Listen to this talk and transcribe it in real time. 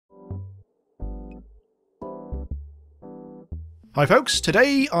Hi folks,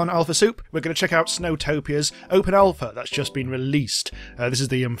 today on Alpha Soup we're going to check out Snowtopia's Open Alpha that's just been released. This is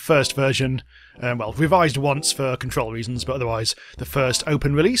the first version, well, revised once for control reasons, but otherwise the first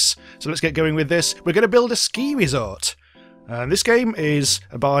open release. So let's get going with this. We're going to build a ski resort. This game is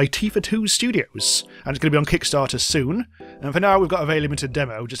by T4 Studios, and it's going to be on Kickstarter soon. And for now we've got a very limited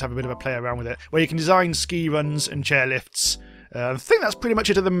demo, just have a bit of a play around with it, where you can design ski runs and chairlifts. I think that's pretty much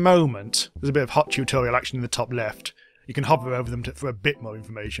it at the moment. There's a bit of hot tutorial action in the top left. You can hover over them for a bit more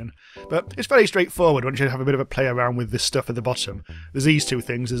information. But it's very straightforward once you have a bit of a play around with this stuff at the bottom. There's these two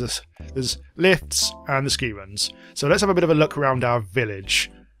things. There's lifts and the ski runs. So let's have a bit of a look around our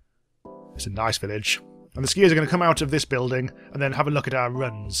village. It's a nice village. And the skiers are going to come out of this building and then have a look at our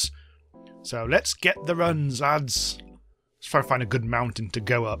runs. So let's get the runs, lads. Let's try and find a good mountain to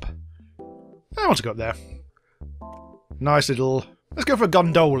go up. I want to go up there. Nice little... Let's go for a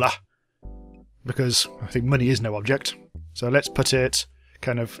gondola. Because I think money is no object. So let's put it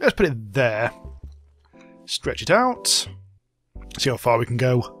let's put it there. Stretch it out. See how far we can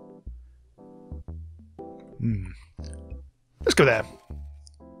go. Let's go there.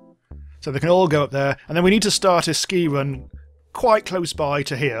 So they can all go up there. And then we need to start a ski run quite close by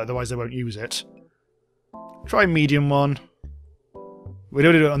to here, otherwise they won't use it. Try a medium one. We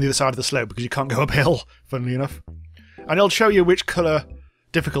don't do it on the other side of the slope because you can't go uphill, funnily enough. And it'll show you which colour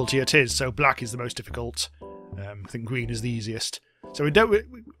difficulty it is. So black is the most difficult. I think green is the easiest. So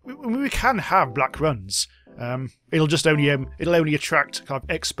we can have black runs. It'll only attract kind of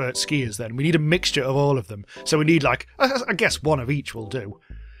expert skiers then. We need a mixture of all of them. So we need, like, I guess one of each will do.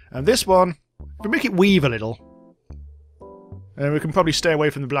 And this one, if we make it weave a little, we can probably stay away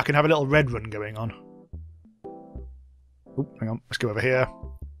from the black and have a little red run going on. Oh, hang on, let's go over here.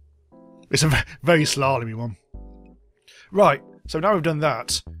 It's a very slalomy one. Right, so now we've done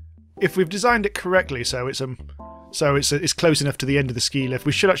that. If we've designed it correctly, so it's close enough to the end of the ski lift,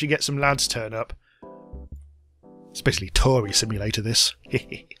 we should actually get some lads turn up. It's basically Tory Simulator, this.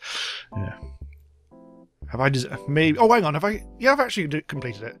 Yeah. Have I maybe? Oh, hang on. Yeah, I've actually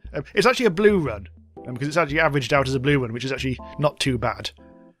completed it. It's actually a blue run because it's actually averaged out as a blue run, which is actually not too bad.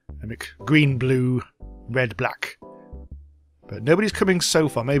 Green, blue, red, black. But nobody's coming so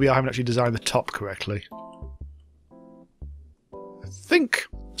far. Maybe I haven't actually designed the top correctly. I think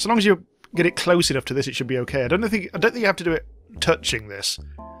so long as you get it close enough to this, it should be okay. I don't think you have to do it touching this.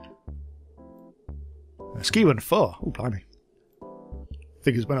 Ski run 4. Oh, blimey. I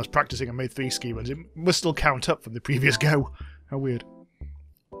think when I was practicing, I made 3 ski runs. It must still count up from the previous go. How weird.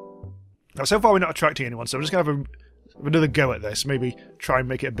 Now, so far we're not attracting anyone, so I'm just going to have another go at this. Maybe try and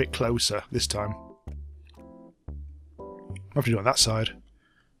make it a bit closer this time. I'll have to do it on that side.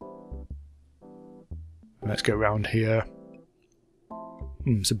 Let's go around here.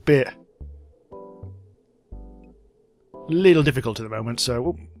 It's a little difficult at the moment,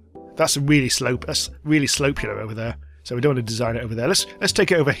 so that's really slopey over there. So we don't want to design it over there. Let's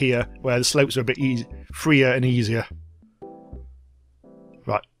take it over here, where the slopes are a bit freer and easier.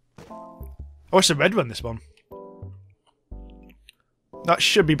 Right. Oh, it's a red run, this one. That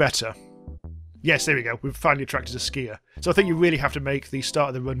should be better. Yes, there we go. We've finally attracted a skier. So I think you really have to make the start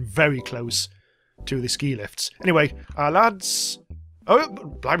of the run very close to the ski lifts. Anyway, our lads... Oh,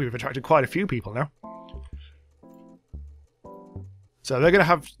 blimey, we've attracted quite a few people now. So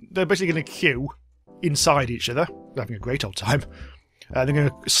they're basically going to queue inside each other. They're having a great old time. They're going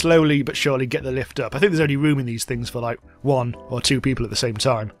to slowly but surely get the lift up. I think there's only room in these things for like 1 or 2 people at the same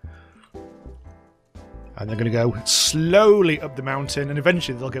time. And they're going to go slowly up the mountain, and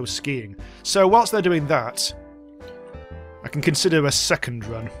eventually they'll go skiing. So whilst they're doing that, I can consider a second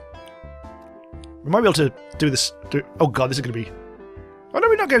run. We might be able to do this... Oh god, this is going to be... Oh no,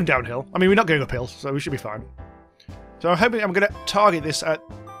 we're not going downhill. I mean, we're not going uphill, so we should be fine. So I'm hoping I'm going to target this at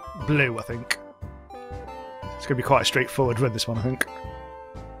blue, I think. It's going to be quite a straightforward run, this one, I think.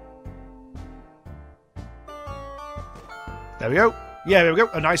 There we go. Yeah, there we go.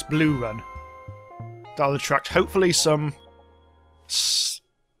 A nice blue run. That'll attract, hopefully, some slalomers?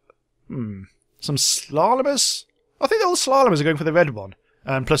 I think all the slalomers are going for the red one.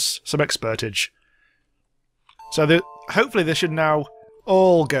 Plus some expertage. So hopefully they should now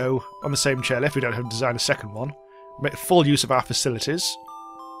all go on the same chairlift. We don't have to design a second one. Make full use of our facilities.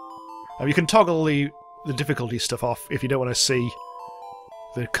 You can toggle the difficulty stuff off if you don't want to see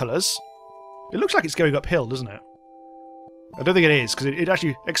the colours. It looks like it's going uphill, doesn't it? I don't think it is, because it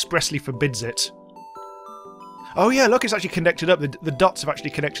actually expressly forbids it. Oh yeah, look, it's actually connected up. The dots have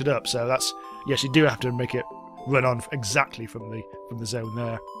actually connected up, so that's... Yes, you do have to make it run on exactly from the zone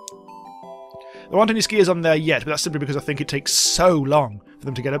there. There aren't any skiers on there yet, but that's simply because I think it takes so long for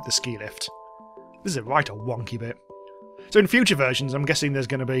them to get up the ski lift. This is a right old wonky bit. So in future versions, I'm guessing there's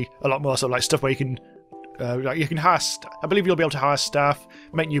going to be a lot more sort of like stuff where you can hire. I believe you'll be able to hire staff,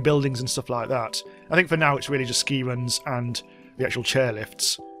 make new buildings and stuff like that. I think for now it's really just ski runs and the actual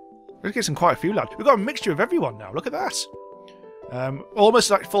chairlifts. We're getting quite a few lads. We've got a mixture of everyone now. Look at that.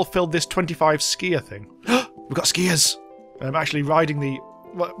 Almost like fulfilled this 25 skier thing. We've got skiers. Actually riding the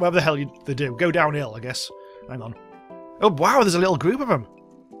whatever the hell they do. Go downhill, I guess. Hang on. Oh wow, there's a little group of them.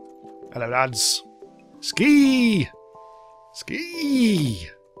 Hello lads. Ski. Ski.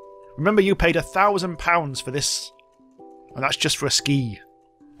 Remember, you paid £1,000 for this, and that's just for a ski.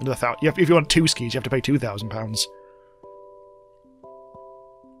 Another thousand. If you want 2 skis, you have to pay £2,000.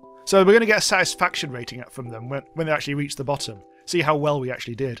 So we're going to get a satisfaction rating from them when they actually reach the bottom. See how well we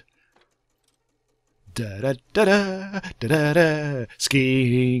actually did. Da da da da da da da.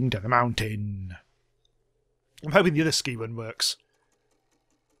 Skiing down the mountain. I'm hoping the other ski run works.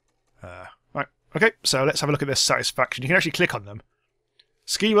 Right. Okay. So let's have a look at this satisfaction. You can actually click on them.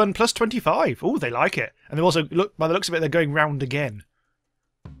 Ski run plus 25. Oh, they like it. And they also look. By the looks of it, they're going round again.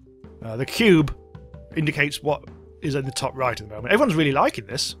 The cube indicates what is in the top right at the moment. Everyone's really liking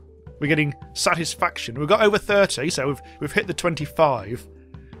this. We're getting satisfaction. We've got over 30, so we've hit the 25.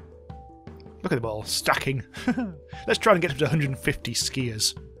 Look at them all stacking. Let's try and get up to 150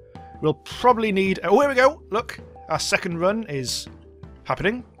 skiers. We'll probably need... Oh, here we go! Look, our second run is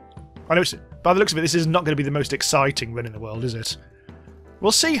happening. I know by the looks of it, this is not going to be the most exciting run in the world, is it?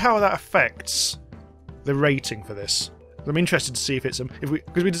 We'll see how that affects the rating for this. I'm interested to see if it's...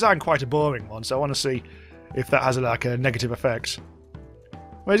 because we designed quite a boring one, so I want to see if that has like a negative effect.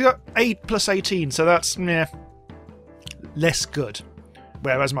 Well, he's got 8 plus 18, so that's less good.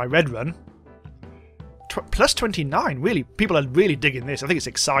 Whereas my red run, plus 29, really, people are really digging this. I think it's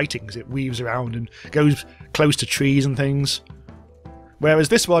exciting because it weaves around and goes close to trees and things. Whereas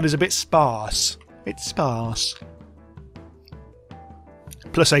this one is a bit sparse. It's sparse.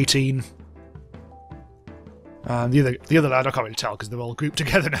 Plus 18. And the other lad, I can't really tell because they're all grouped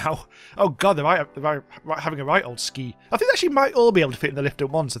together now. Oh god, they're having a right old ski. I think they actually might all be able to fit in the lift at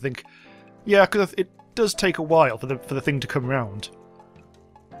once. I think, yeah, because it does take a while for the thing to come round.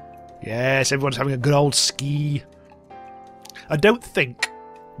 Yes, everyone's having a good old ski. I don't think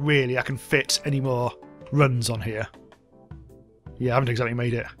really I can fit any more runs on here. Yeah, I haven't exactly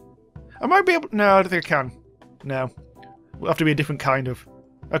made it. I might be able. No, I don't think I can. No, we'll have to be a different kind of.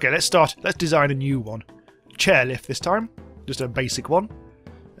 Okay, let's start. Let's design a new one. Chairlift this time, just a basic one.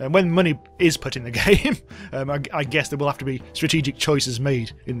 And when money is put in the game, I guess there will have to be strategic choices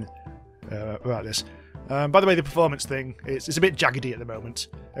made in about this. By the way, the performance thing it's a bit jaggedy at the moment.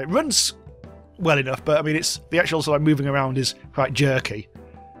 It runs well enough, but I mean, it's the actual sort of moving around is quite jerky.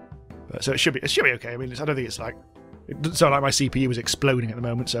 So it should be okay. I mean, I don't think it's like it doesn't sound like my CPU is exploding at the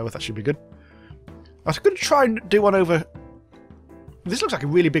moment, so that should be good. I was going to try and do one over. This looks like a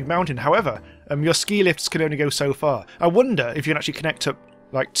really big mountain. However, your ski lifts can only go so far. I wonder if you can actually connect up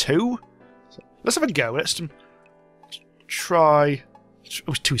like 2. So let's have a go. Let's try. It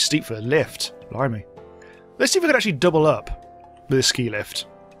was too steep for a lift. Blimey. Let's see if we can actually double up with a ski lift,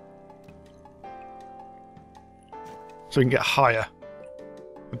 so we can get higher.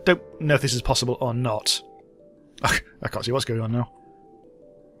 I don't know if this is possible or not. I can't see what's going on now.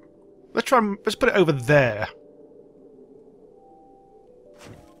 Let's put it over there.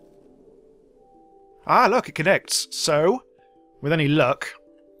 Ah, look, it connects. So, with any luck...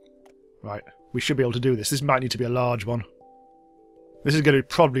 Right, we should be able to do this. This might need to be a large one. This is going to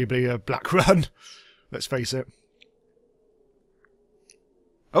probably be a black run. Let's face it.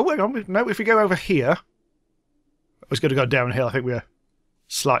 Oh, hang on. No, if we go over here... I was going to go downhill. I think we're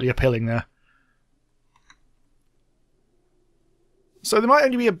slightly uphilling there. So there might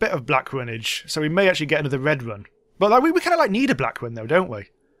only be a bit of black runnage. So we may actually get another red run. But like, we kind of like need a black run though, don't we?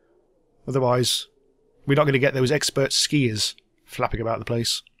 Otherwise... we're not going to get those expert skiers flapping about the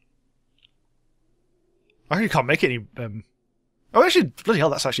place. I actually can't make any... Oh, actually, bloody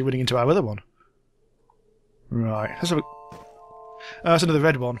hell, that's actually running into our other one. Right, let's have a... that's another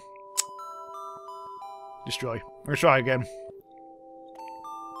red one. Destroy. I'm going to try again.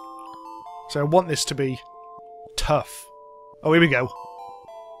 So I want this to be tough. Oh, here we go.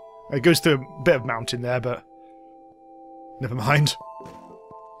 It goes through a bit of mountain there, but... never mind.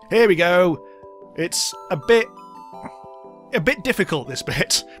 Here we go! It's a bit difficult, this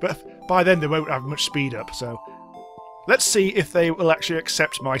bit, but by then they won't have much speed up, so... Let's see if they will actually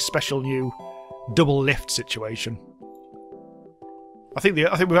accept my special new double lift situation. I think we've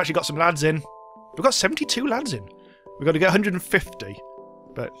actually got some lads in. We've got 72 lads in. We've got to get 150,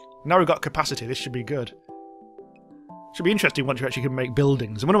 but now we've got capacity, this should be good. Should be interesting once you actually can make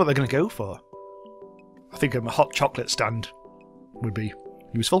buildings. I wonder what they're going to go for. I think a hot chocolate stand would be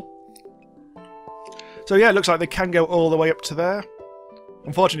useful. So yeah, it looks like they can go all the way up to there.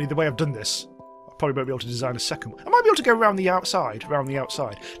 Unfortunately, the way I've done this, I probably won't be able to design a second one. I might be able to go around the outside,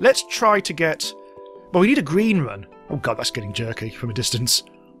 Let's try to get... Well, we need a green run. Oh god, that's getting jerky from a distance.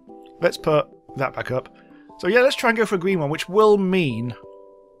 Let's put that back up. So yeah, let's try and go for a green one, which will mean...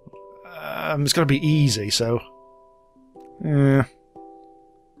 it's going to be easy, so...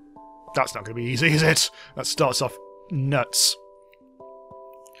 That's not going to be easy, is it? That starts off nuts.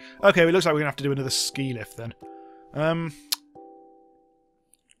 Okay, it looks like we're going to have to do another ski lift then. Well,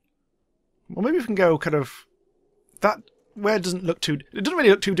 maybe we can go kind of... That where it doesn't look too... It doesn't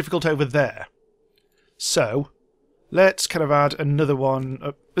really look too difficult over there. So, let's kind of add another one.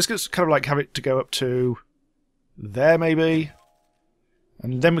 Let's just kind of like have it to go up to there, maybe.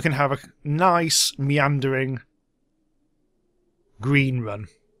 And then we can have a nice, meandering green run.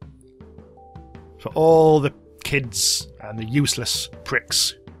 For all the kids and the useless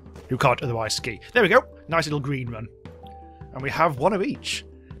pricks who can't otherwise ski. There we go. Nice little green run. And we have one of each.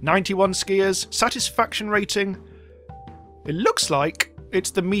 91 skiers. Satisfaction rating. It looks like it's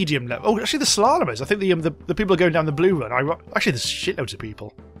the medium level. Oh, actually the slalomers. I think the people are going down the blue run. Actually, there's shitloads of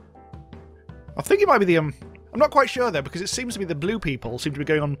people. I think it might be the... I'm not quite sure though, because it seems to be the blue people seem to be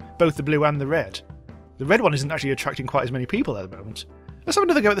going on both the blue and the red. The red one isn't actually attracting quite as many people at the moment. Let's have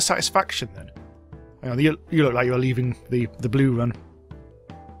another go at the satisfaction then. Hang on, you look like you're leaving the blue run.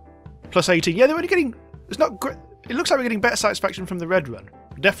 Plus 80. Yeah, they're only getting... It's not great. It looks like we're getting better satisfaction from the red run.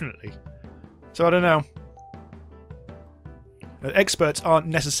 Definitely. So I don't know. Experts aren't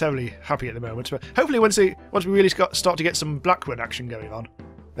necessarily happy at the moment, but hopefully once we really start to get some black run action going on.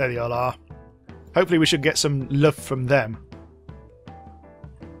 There they all are. Hopefully we should get some love from them.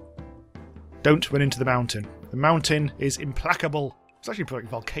 Don't run into the mountain. The mountain is implacable. It's actually like a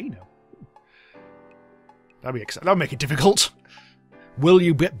volcano. That'll make it difficult. Will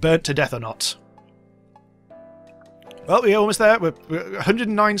you get burnt to death or not? Well, we're almost there. We're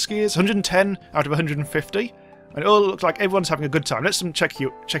 109 skiers, 110 out of 150. And it all looks like everyone's having a good time. Let's check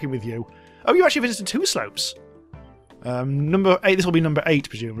in with you. Oh, you actually visited 2 slopes. Number 8. This will be number 8,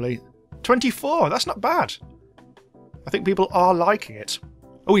 presumably. 24. That's not bad. I think people are liking it.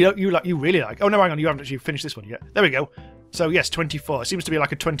 Oh, you really like... Oh, no, hang on. You haven't actually finished this one yet. There we go. So, yes, 24. It seems to be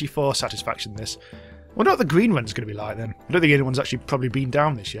like a 24 satisfaction, this. I wonder what the green run's going to be like, then. I don't think anyone's actually probably been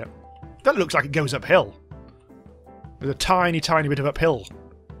down this yet. That looks like it goes uphill. There's a tiny, tiny bit of uphill.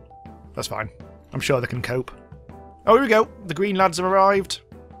 That's fine. I'm sure they can cope. Oh, here we go. The green lads have arrived.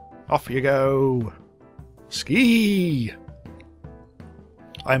 Off you go. Ski!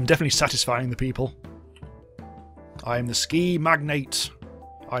 I am definitely satisfying the people. I am the ski magnate.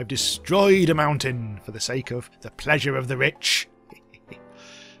 I've destroyed a mountain for the sake of the pleasure of the rich.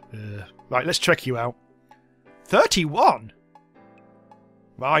 Right, let's check you out. 31?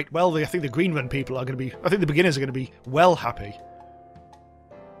 Right, well, I think the green run people are going to be... I think the beginners are going to be well happy.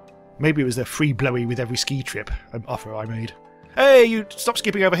 Maybe it was the free blowy with every ski trip offer I made. Hey, you stop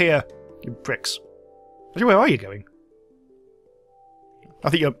skipping over here, you pricks. Actually, where are you going? I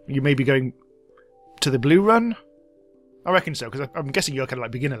think you may be going to the blue run? I reckon so, because I'm guessing you're kind of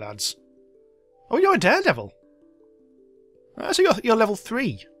like beginner lads. Oh, you're a daredevil. So you're level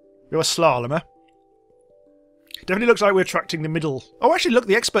 3. You're a slalomer. Definitely looks like we're attracting the middle. Oh, actually, look,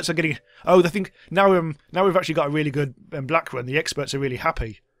 the experts are getting... Oh, I think now we've actually got a really good black run. The experts are really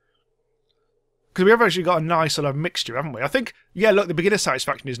happy. Because we have actually got a nice sort of mixture, haven't we? I think, yeah, look, the beginner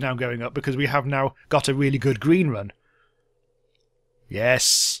satisfaction is now going up because we have now got a really good green run.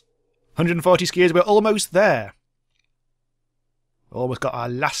 Yes. 140 skiers, we're almost there. Almost got our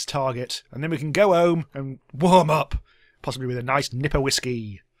last target. And then we can go home and warm up. Possibly with a nice nip of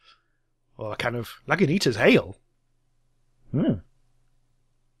whiskey. Or a can of Lagunitas ale.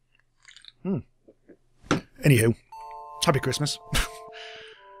 Anywho, happy Christmas.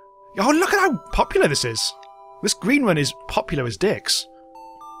 Oh, look at how popular this is. This green run is popular as dicks.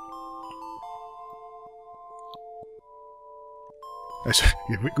 It's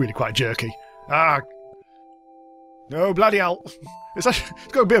really quite jerky. Ah. No, bloody hell. It's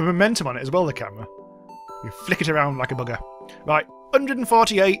got a bit of momentum on it as well, the camera. You flick it around like a bugger. Right,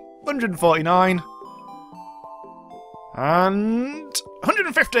 148, 149. And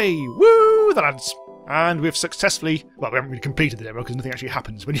 150! Woo, the lads! And we've successfully... Well, we haven't really completed the demo because nothing actually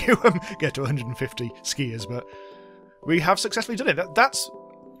happens when you get to 150 skiers, but we have successfully done it. That's,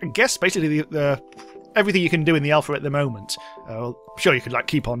 I guess, basically the everything you can do in the alpha at the moment. Sure, you could like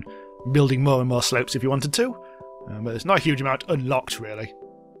keep on building more and more slopes if you wanted to, but there's not a huge amount unlocked, really.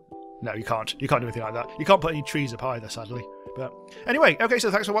 No, you can't. You can't do anything like that. You can't put any trees up either, sadly. But anyway, okay,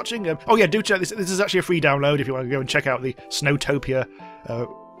 so thanks for watching. Oh yeah, do check this. This is actually a free download if you want to go and check out the Snowtopia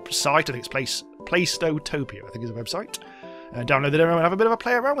site. I think it's Snowtopia, I think is the website. Download the demo and have a bit of a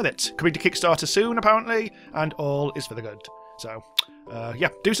play around with it. Coming to Kickstarter soon, apparently, and all is for the good. So, yeah,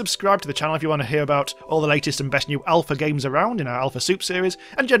 do subscribe to the channel if you want to hear about all the latest and best new alpha games around in our Alpha Soup series,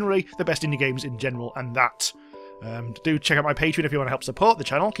 and generally the best indie games in general and that. Do check out my Patreon if you want to help support the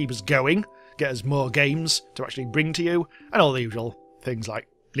channel, keep us going, get us more games to actually bring to you, and all the usual things like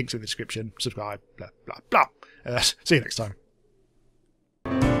links in the description, subscribe, blah, blah, blah. See you next time.